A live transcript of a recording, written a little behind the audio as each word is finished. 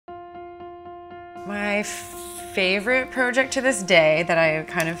My favorite project to this day that I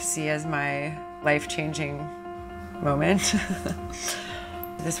kind of see as my life-changing moment.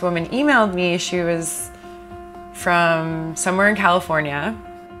 This woman emailed me. She was from somewhere in California.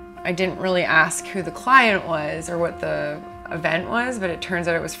 I didn't really ask who the client was or what the event was, but it turns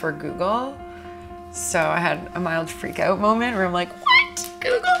out it was for Google. So I had a mild freak out moment where I'm like, what?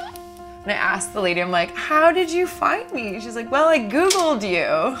 Google? And I asked the lady, I'm like, how did you find me? She's like, well, I Googled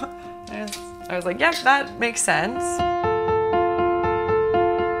you. I was like, yep, that makes sense.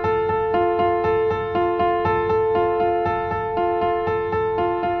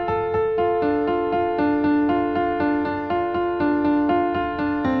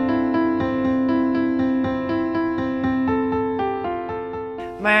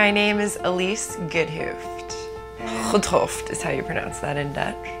 My name is Elise Goodhoofd. Goodhoofd is how you pronounce that in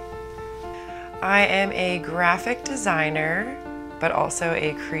Dutch. I am a graphic designer, but also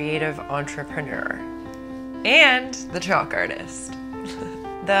a creative entrepreneur. And the chalk artist.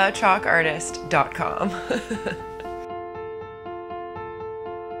 thechalkartist.com.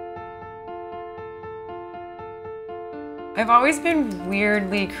 I've always been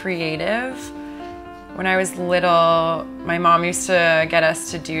weirdly creative. When I was little, my mom used to get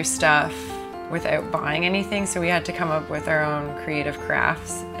us to do stuff without buying anything, so we had to come up with our own creative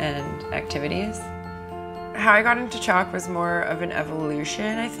crafts and activities. How I got into chalk was more of an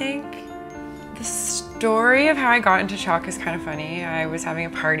evolution, I think. The story of how I got into chalk is kind of funny. I was having a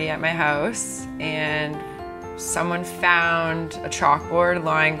party at my house and someone found a chalkboard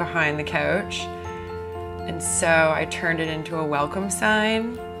lying behind the couch. And so I turned it into a welcome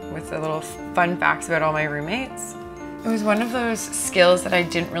sign with the little fun facts about all my roommates. It was one of those skills that I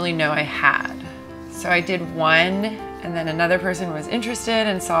didn't really know I had. So I did one, and then another person was interested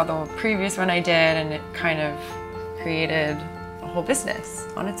and saw the previous one I did, and it kind of created a whole business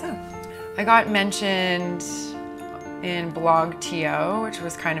on its own. I got mentioned in Blog TO, which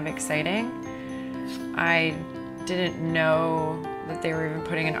was kind of exciting. I didn't know that they were even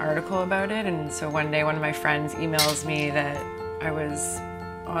putting an article about it, and so one day one of my friends emails me that I was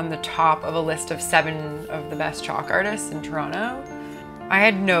on the top of a list of 7 of the best chalk artists in Toronto. I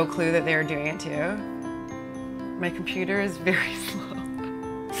had no clue that they were doing it too. My computer is very slow.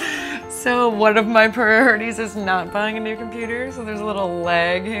 So one of my priorities is not buying a new computer, so there's a little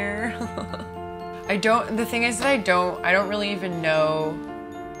lag here. The thing is that I don't really even know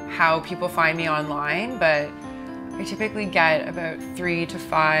how people find me online, but I typically get about 3 to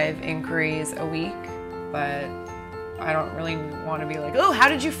 5 inquiries a week, but I don't really want to be like, oh, how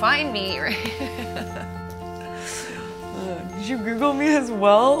did you find me, right? Did you Google me as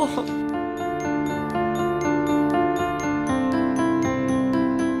well?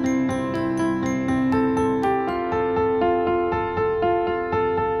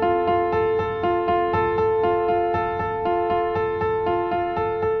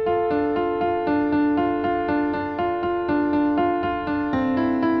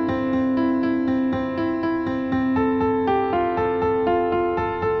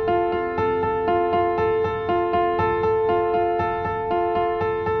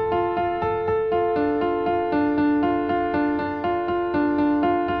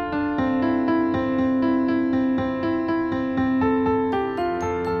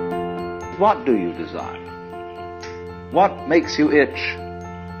 What do you desire? What makes you itch?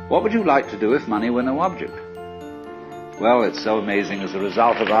 What would you like to do if money were no object? Well, it's so amazing. As a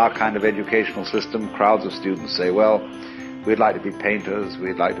result of our kind of educational system, crowds of students say, well, we'd like to be painters,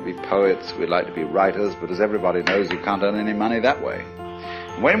 we'd like to be poets, we'd like to be writers, but as everybody knows, you can't earn any money that way.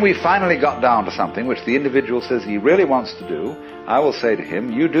 When we finally got down to something which the individual says he really wants to do, I will say to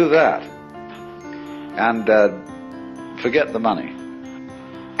him, you do that. And forget the money.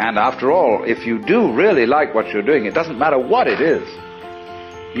 And after all, if you do really like what you're doing, it doesn't matter what it is,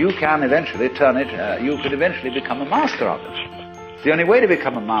 you can eventually turn it, you could eventually become a master of it. It's the only way to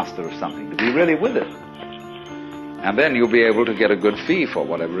become a master of something, to be really with it. And then you'll be able to get a good fee for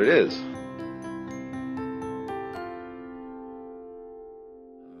whatever it is.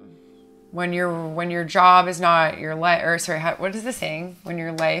 When your job is not your life, or sorry, what is the saying? When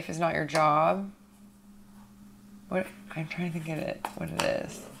your life is not your job. What, I'm trying to think of it, what it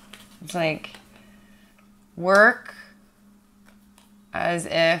is. It's like, work as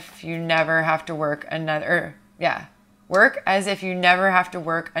if you never have to work work as if you never have to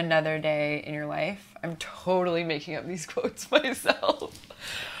work another day in your life. I'm totally making up these quotes myself.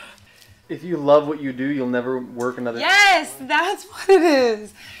 If you love what you do, you'll never work another day. Yes, that's what it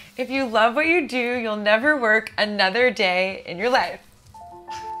is. If you love what you do, you'll never work another day in your life.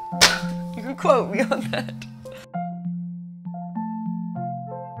 You can quote me on that.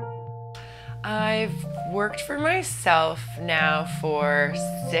 I've worked for myself now for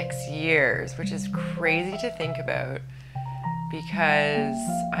 6 years, which is crazy to think about because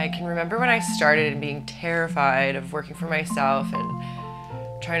I can remember when I started and being terrified of working for myself and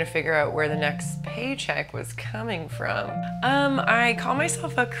trying to figure out where the next paycheck was coming from. I call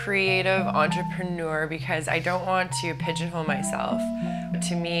myself a creative entrepreneur because I don't want to pigeonhole myself.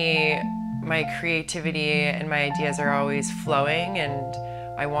 To me, my creativity and my ideas are always flowing, and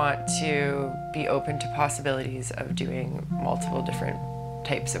I want to be open to possibilities of doing multiple different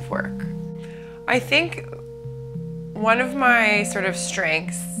types of work. I think one of my sort of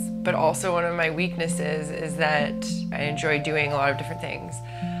strengths, but also one of my weaknesses, is that I enjoy doing a lot of different things.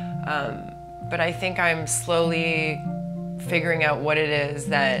 But I think I'm slowly figuring out what it is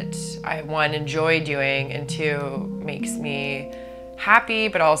that I, one, enjoy doing, and two, makes me happy,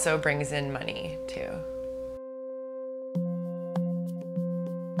 but also brings in money too.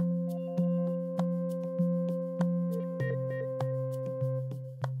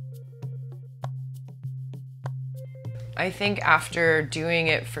 I think after doing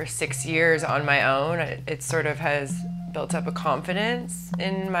it for 6 years on my own, it sort of has built up a confidence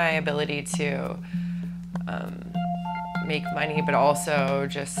in my ability to make money, but also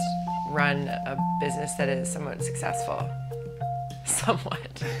just run a business that is somewhat successful.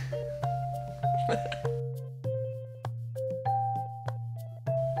 Somewhat.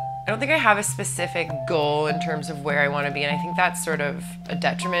 I don't think I have a specific goal in terms of where I want to be, and I think that's sort of a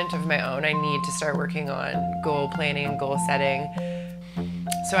detriment of my own. I need to start working on goal planning and goal setting.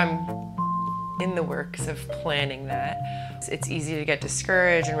 So I'm in the works of planning that. It's easy to get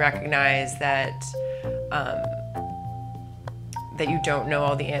discouraged and recognize that that you don't know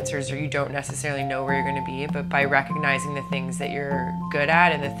all the answers, or you don't necessarily know where you're going to be, but by recognizing the things that you're good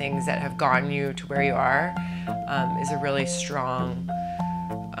at and the things that have gotten you to where you are is a really strong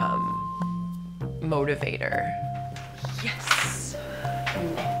motivator. Yes!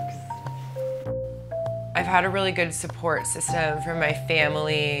 I've had a really good support system from my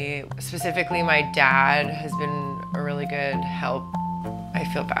family. Specifically, my dad has been a really good help. I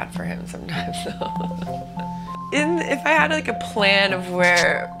feel bad for him sometimes though. If I had like a plan of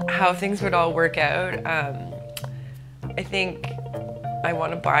how things would all work out, I think I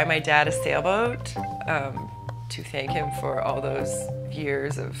want to buy my dad a sailboat to thank him for all those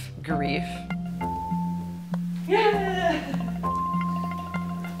years of grief. Yeah!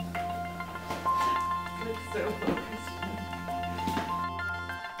 So focused.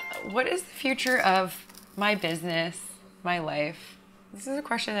 What is the future of my business, my life? This is a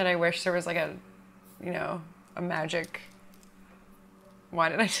question that I wish there was like a magic. Why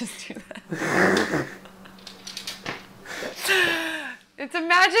did I just do that? It's a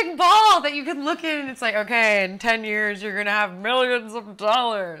magic ball that you can look in and it's like, okay, in 10 years you're gonna have millions of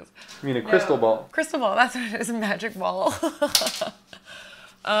dollars. You mean a crystal ball? Crystal ball, that's what it is, a magic ball.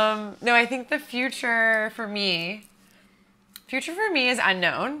 No, I think the future for me is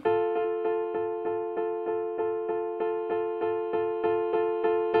unknown.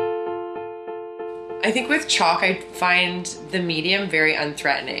 I think with chalk, I find the medium very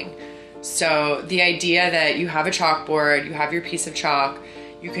unthreatening. So the idea that you have a chalkboard, you have your piece of chalk,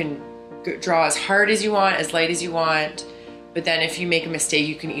 you can draw as hard as you want, as light as you want, but then if you make a mistake,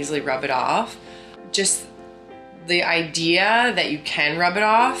 you can easily rub it off. Just the idea that you can rub it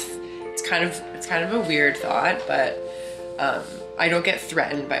off, it's kind of a weird thought, but I don't get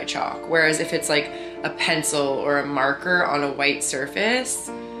threatened by chalk. Whereas if it's like a pencil or a marker on a white surface,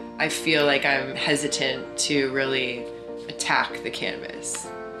 I feel like I'm hesitant to really attack the canvas.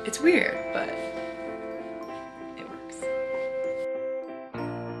 It's weird, but it works.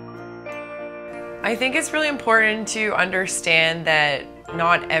 I think it's really important to understand that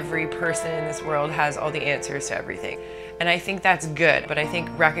not every person in this world has all the answers to everything. And I think that's good, but I think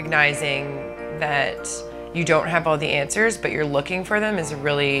recognizing that you don't have all the answers, but you're looking for them is a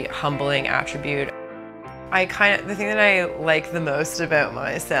really humbling attribute. The thing that I like the most about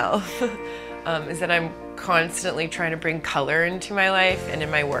myself is that I'm constantly trying to bring color into my life and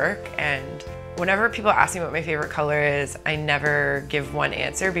in my work. And whenever people ask me what my favorite color is, I never give one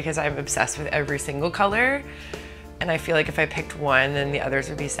answer because I'm obsessed with every single color. And I feel like if I picked one, then the others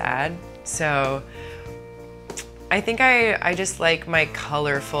would be sad. So I think I just like my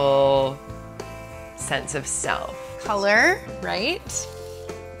colorful sense of self. Color, right?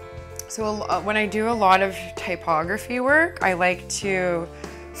 So when I do a lot of typography work, I like to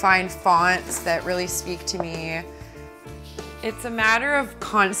find fonts that really speak to me. It's a matter of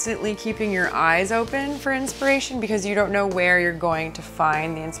constantly keeping your eyes open for inspiration because you don't know where you're going to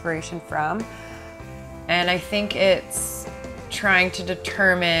find the inspiration from. And I think it's trying to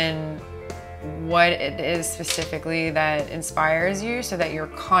determine what it is specifically that inspires you so that you're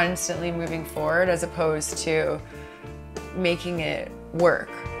constantly moving forward as opposed to making it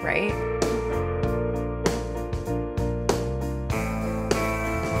work, right?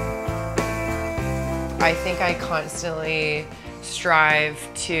 I think I constantly strive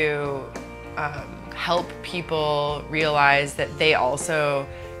to help people realize that they also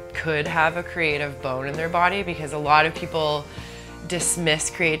could have a creative bone in their body, because a lot of people dismiss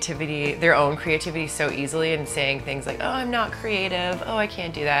creativity, their own creativity, so easily, and saying things like, oh, I'm not creative, oh, I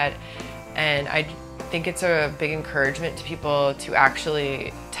can't do that. And I think it's a big encouragement to people to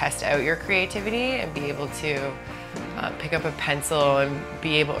actually test out your creativity and be able to pick up a pencil and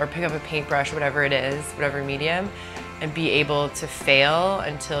be able, or pick up a paintbrush, whatever it is, whatever medium, and be able to fail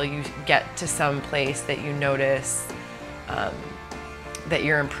until you get to some place that you notice that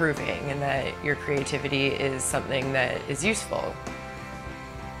you're improving and that your creativity is something that is useful.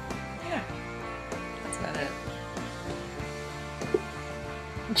 Yeah, that's about it.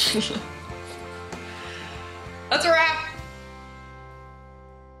 That's a wrap!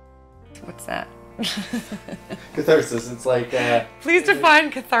 What's that? Catharsis. It's like please define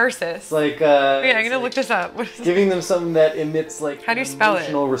catharsis. It's like wait, I'm gonna look this up. What is giving them something that emits like how do you spell it?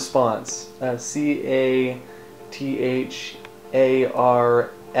 Emotional response. CATHARSIS.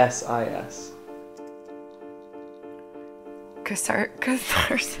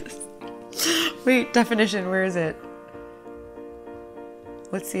 Catharsis. Wait, definition, where is it?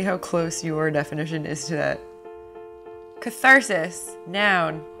 Let's see how close your definition is to that. Catharsis,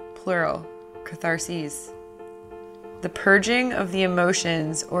 noun, plural. Catharses. The purging of the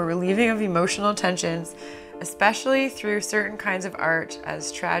emotions or relieving of emotional tensions, especially through certain kinds of art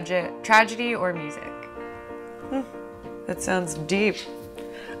as tragedy or music. That sounds deep.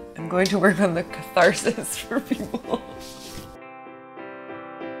 I'm going to work on the catharsis for people.